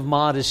expression of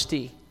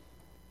modesty.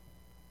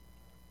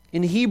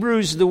 In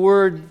Hebrews, the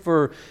word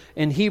for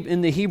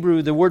in the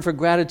Hebrew, the word for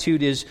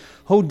gratitude is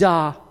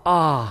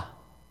hoda'ah.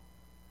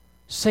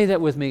 Say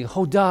that with me.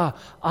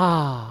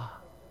 Hoda'ah.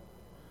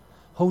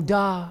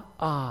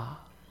 Hoda'ah.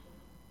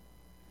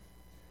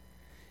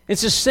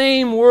 It's the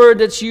same word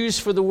that's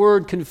used for the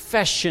word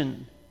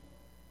confession.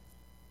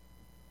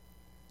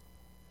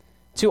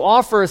 To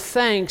offer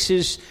thanks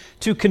is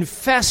to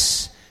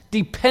confess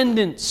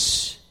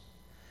dependence,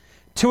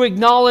 to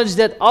acknowledge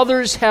that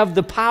others have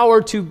the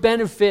power to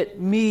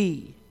benefit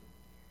me.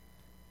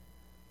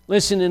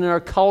 Listen, in our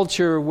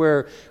culture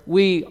where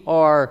we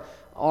are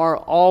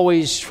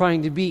always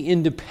trying to be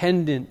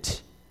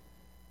independent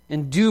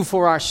and do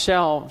for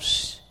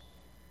ourselves,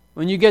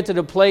 when you get to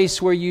the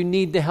place where you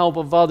need the help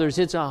of others,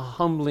 it's a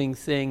humbling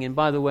thing. And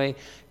by the way,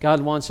 God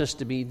wants us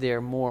to be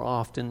there more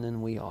often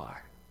than we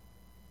are.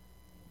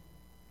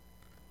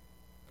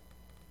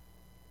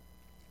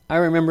 I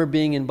remember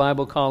being in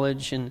Bible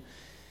college and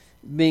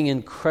being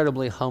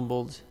incredibly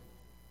humbled.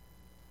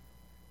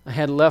 I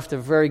had left a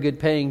very good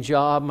paying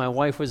job. My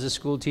wife was a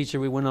school teacher.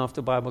 We went off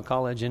to Bible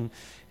college, and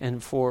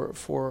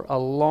for a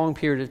long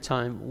period of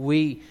time,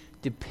 we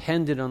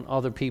depended on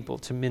other people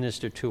to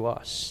minister to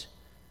us.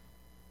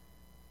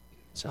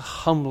 It's a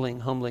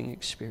humbling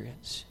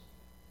experience.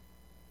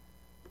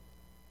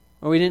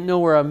 Or we didn't know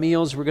where our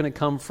meals were going to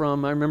come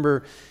from. I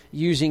remember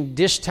using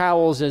dish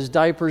towels as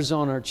diapers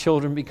on our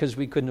children because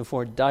we couldn't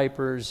afford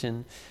diapers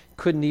and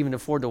couldn't even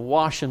afford to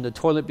wash them. The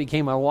toilet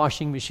became our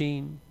washing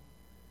machine.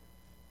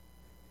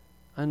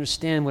 I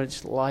understand what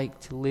it's like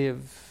to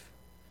live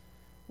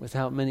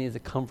without many of the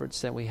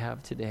comforts that we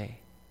have today.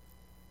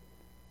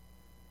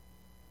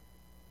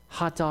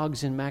 Hot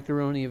dogs and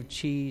macaroni and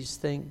cheese,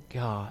 thank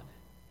God.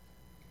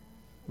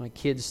 My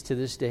kids to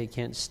this day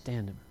can't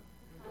stand them.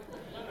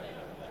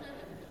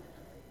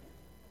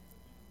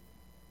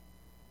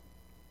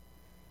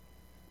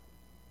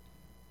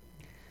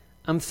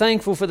 I'm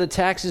thankful for the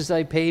taxes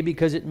I pay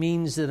because it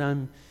means that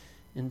I'm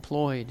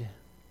employed.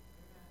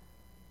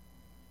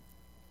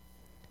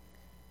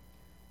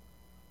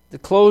 The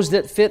clothes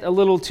that fit a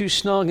little too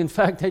snug. In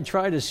fact, I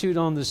tried a suit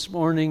on this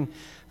morning.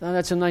 Oh,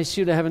 that's a nice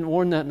suit. I haven't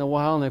worn that in a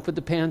while. And I put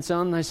the pants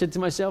on and I said to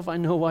myself, I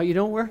know why you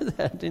don't wear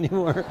that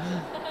anymore.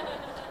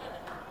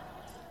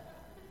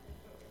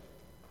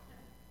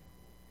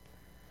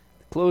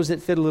 Clothes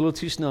that fit a little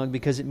too snug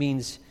because it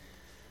means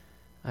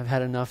I've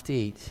had enough to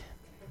eat.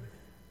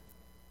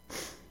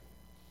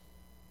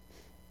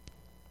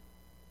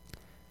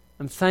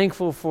 I'm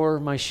thankful for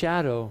my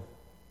shadow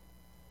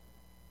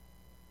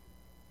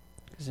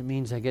because it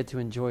means I get to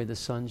enjoy the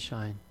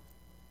sunshine.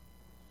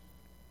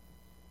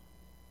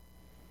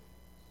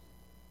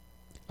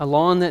 A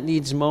lawn that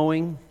needs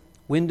mowing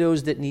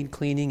windows that need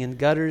cleaning and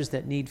gutters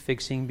that need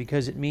fixing,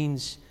 because it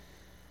means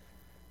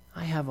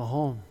I have a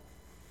home.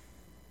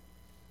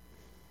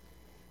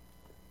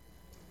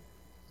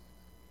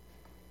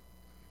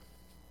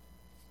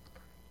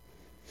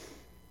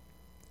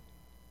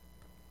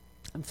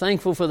 I'm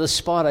thankful for the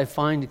spot I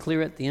find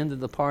clear at the end of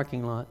the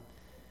parking lot,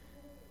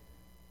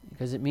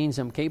 because it means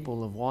I'm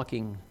capable of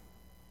walking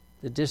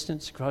the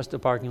distance across the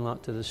parking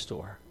lot to the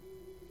store.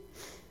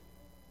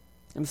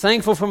 I'm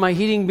thankful for my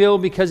heating bill,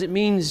 because it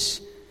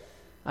means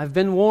I've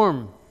been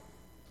warm.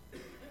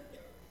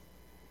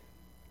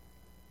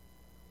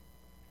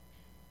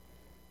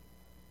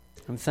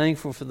 I'm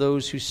thankful for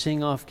those who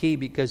sing off key,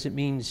 because it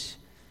means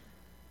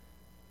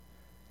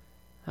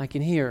I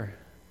can hear.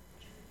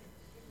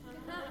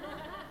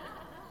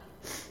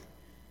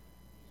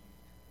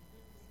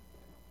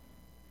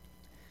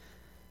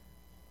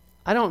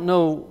 I don't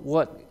know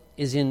what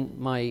is in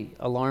my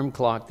alarm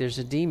clock. There's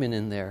a demon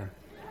in there.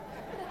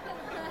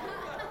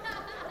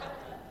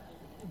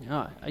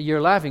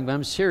 You're laughing, but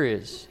I'm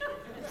serious.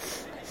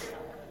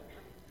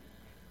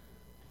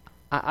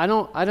 I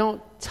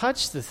don't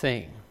touch the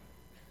thing.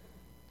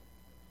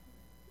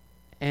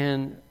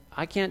 And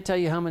I can't tell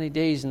you how many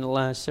days in the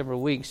last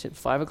several weeks at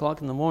 5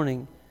 o'clock in the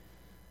morning,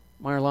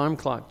 my alarm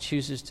clock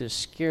chooses to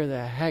scare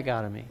the heck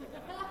out of me.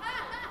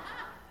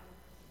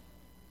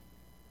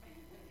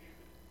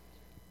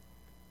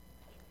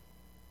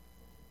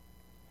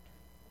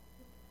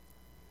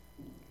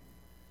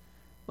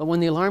 But when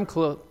the alarm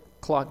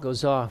clock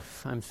goes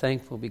off, I'm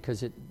thankful,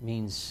 because it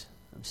means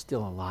I'm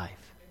still alive.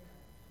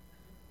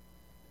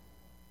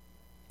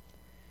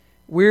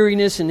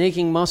 Weariness and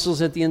aching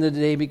muscles at the end of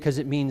the day, because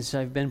it means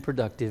I've been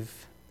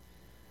productive.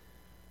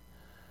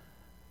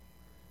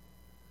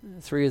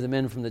 3 of the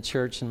men from the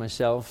church and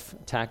myself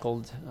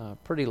tackled a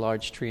pretty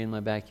large tree in my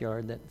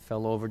backyard that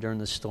fell over during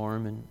the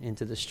storm and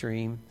into the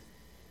stream.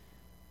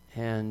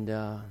 And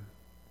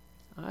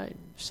I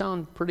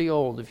sound pretty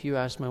old. If you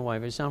ask my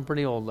wife, I sound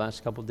pretty old the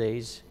last couple of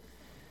days.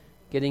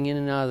 Getting in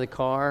and out of the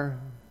car.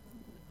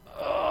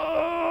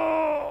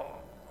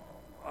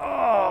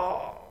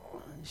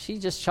 She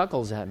just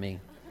chuckles at me.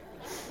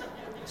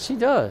 She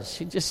does.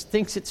 She just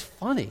thinks it's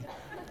funny.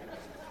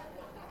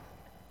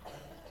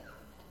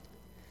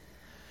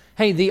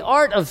 Hey, the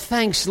art of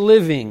thanks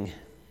living.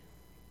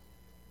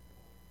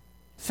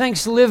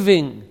 Thanks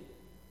living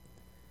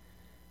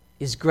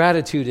is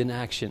gratitude in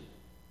action.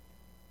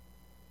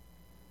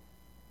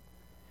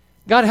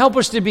 God, help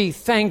us to be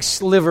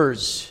thanks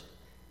livers.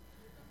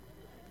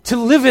 To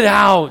live it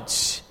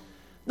out.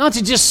 Not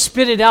to just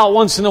spit it out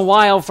once in a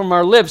while from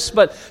our lips,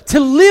 but to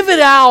live it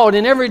out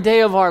in every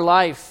day of our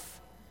life.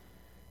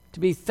 To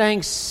be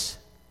thanks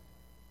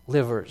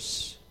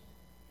livers.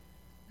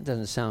 That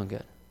doesn't sound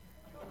good.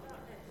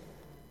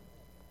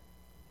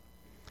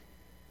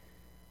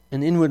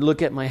 An inward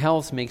look at my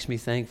health makes me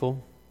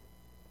thankful.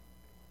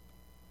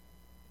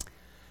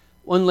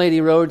 One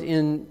lady wrote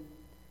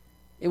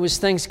it was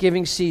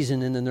Thanksgiving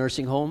season in the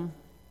nursing home.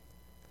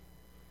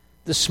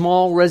 The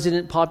small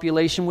resident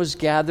population was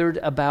gathered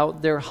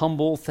about their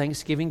humble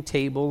Thanksgiving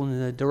table,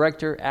 and the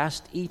director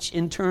asked each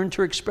in turn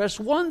to express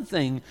one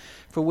thing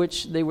for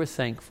which they were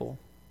thankful.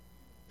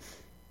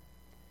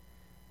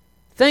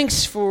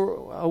 Thanks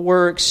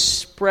were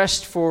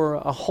expressed for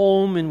a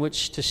home in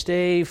which to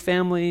stay,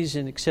 families,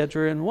 and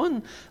etc. And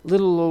one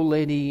little old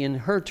lady in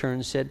her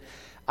turn said,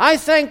 "I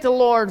thank the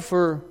Lord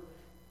for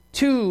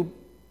 2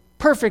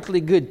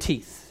 perfectly good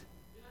teeth.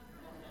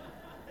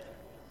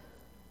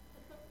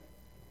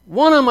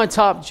 One on my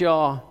top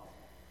jaw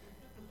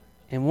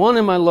and one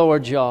in my lower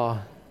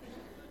jaw.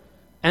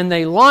 And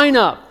they line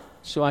up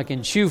so I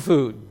can chew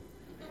food."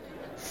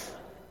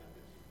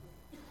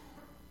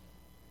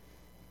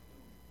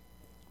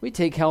 We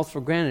take health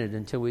for granted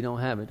until we don't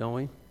have it, don't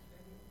we?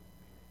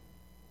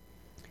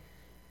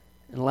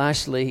 And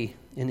lastly,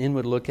 an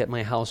inward look at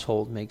my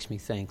household makes me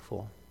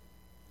thankful.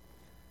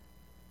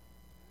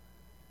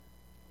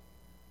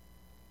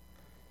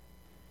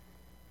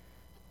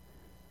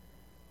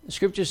 The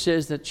Scripture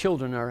says that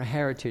children are a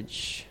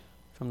heritage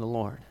from the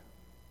Lord.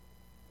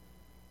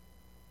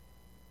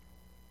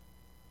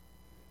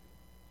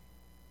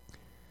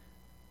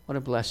 What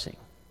a blessing.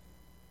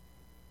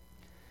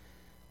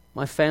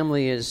 My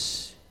family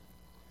is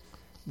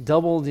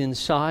doubled in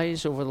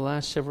size over the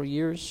last several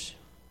years.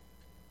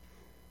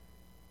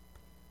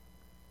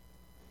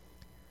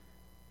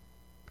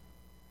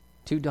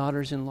 Two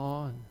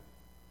daughters-in-law and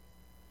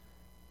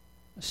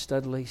a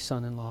studly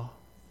son-in-law.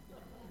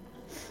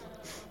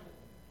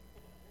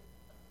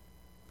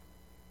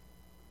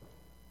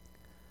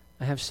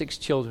 I have 6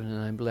 children and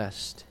I'm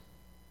blessed.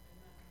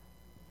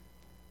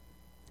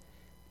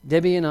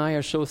 Debbie and I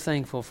are so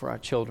thankful for our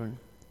children.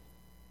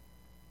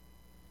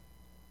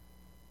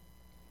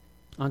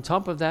 On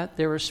top of that,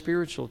 there are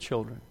spiritual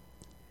children.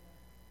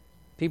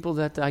 People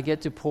that I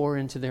get to pour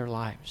into their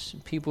lives.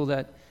 People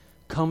that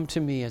come to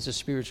me as a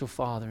spiritual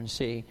father and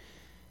say,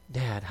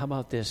 "Dad, how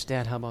about this?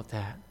 Dad, how about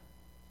that?"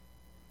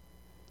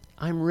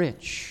 I'm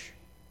rich.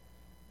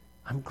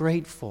 I'm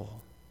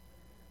grateful.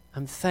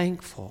 I'm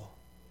thankful.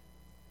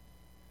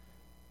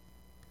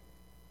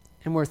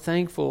 And we're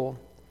thankful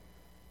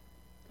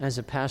as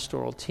a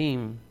pastoral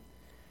team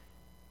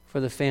for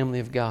the family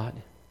of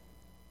God.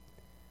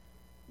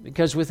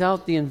 Because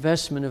without the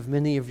investment of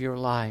many of your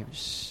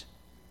lives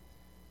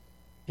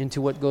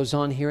into what goes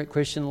on here at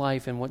Christian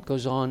Life and what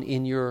goes on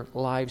in your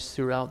lives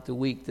throughout the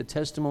week, the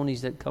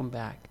testimonies that come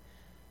back,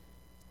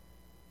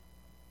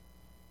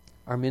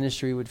 our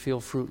ministry would feel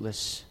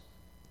fruitless.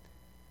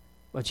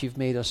 But you've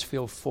made us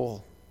feel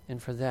full.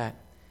 And for that,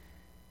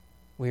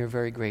 we are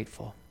very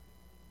grateful.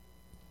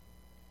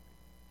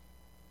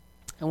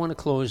 I want to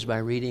close by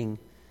reading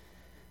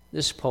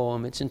this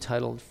poem. It's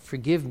entitled,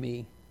 "Forgive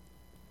Me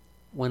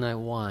When I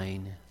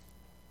Whine."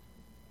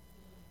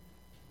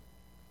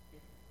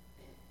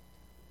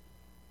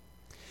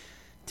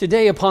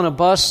 Today upon a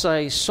bus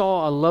I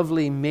saw a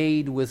lovely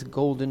maid with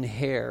golden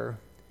hair.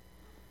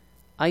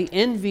 I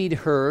envied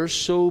her,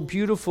 so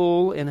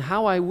beautiful, and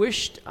how I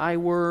wished I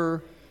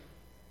were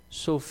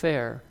so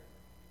fair.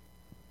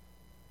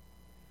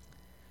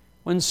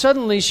 When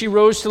suddenly she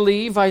rose to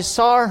leave, I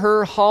saw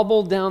her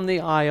hobble down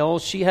the aisle.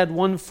 She had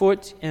one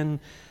foot and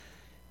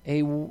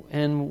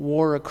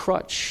wore a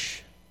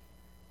crutch.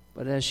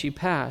 But as she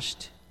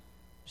passed,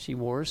 she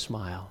wore a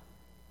smile.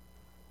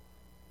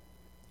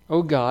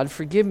 Oh God,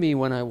 forgive me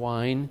when I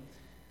whine.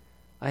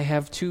 I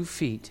have 2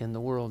 feet and the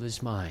world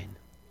is mine.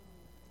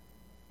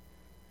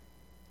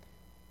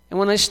 And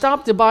when I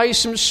stopped to buy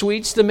some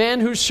sweets, the man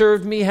who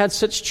served me had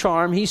such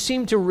charm. He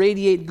seemed to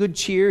radiate good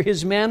cheer.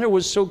 His manner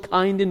was so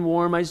kind and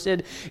warm. I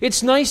said,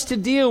 "It's nice to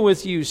deal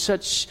with you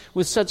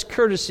with such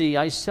courtesy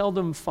I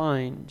seldom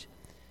find."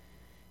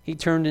 He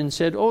turned and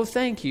said, "Oh,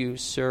 thank you,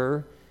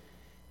 sir."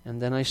 And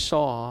then I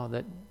saw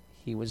that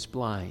he was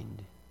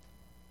blind.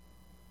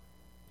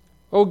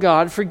 Oh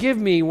God, forgive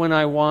me when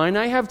I whine.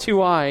 I have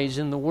 2 eyes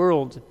and the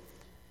world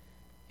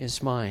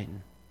is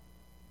mine.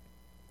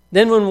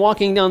 Then when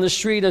walking down the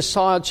street, I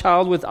saw a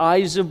child with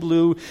eyes of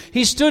blue.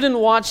 He stood and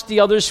watched the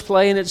others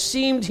play, and it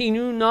seemed he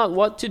knew not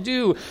what to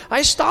do.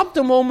 I stopped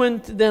a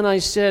moment, then I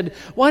said,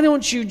 "Why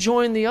don't you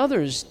join the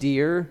others,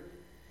 dear?"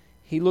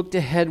 He looked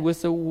ahead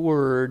without a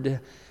word, and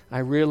I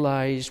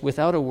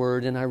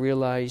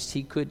realized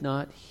he could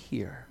not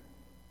hear.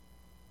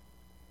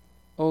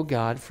 Oh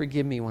God,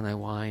 forgive me when I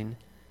whine.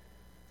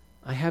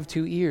 I have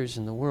 2 ears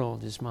and the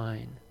world is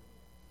mine.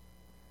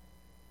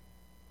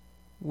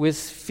 With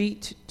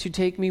feet to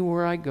take me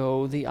where I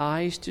go, the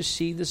eyes to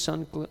see the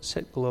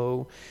sunset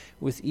glow,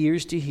 with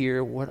ears to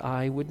hear what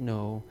I would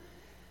know,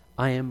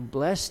 I am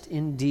blessed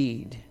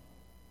indeed.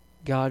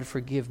 God,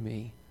 forgive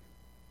me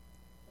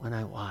when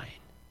I whine.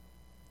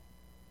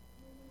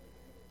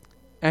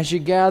 As you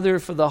gather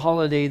for the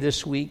holiday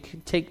this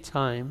week, take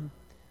time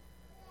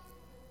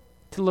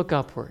to look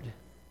upward,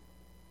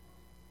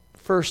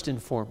 first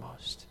and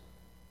foremost.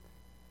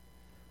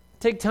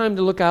 Take time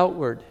to look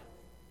outward.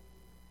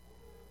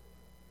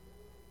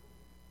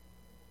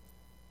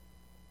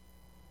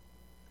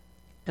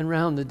 And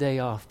round the day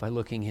off by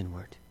looking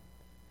inward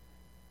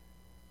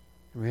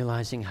and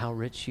realizing how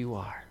rich you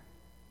are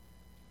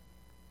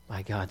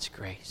by God's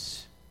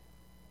grace.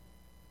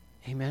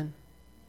 Amen.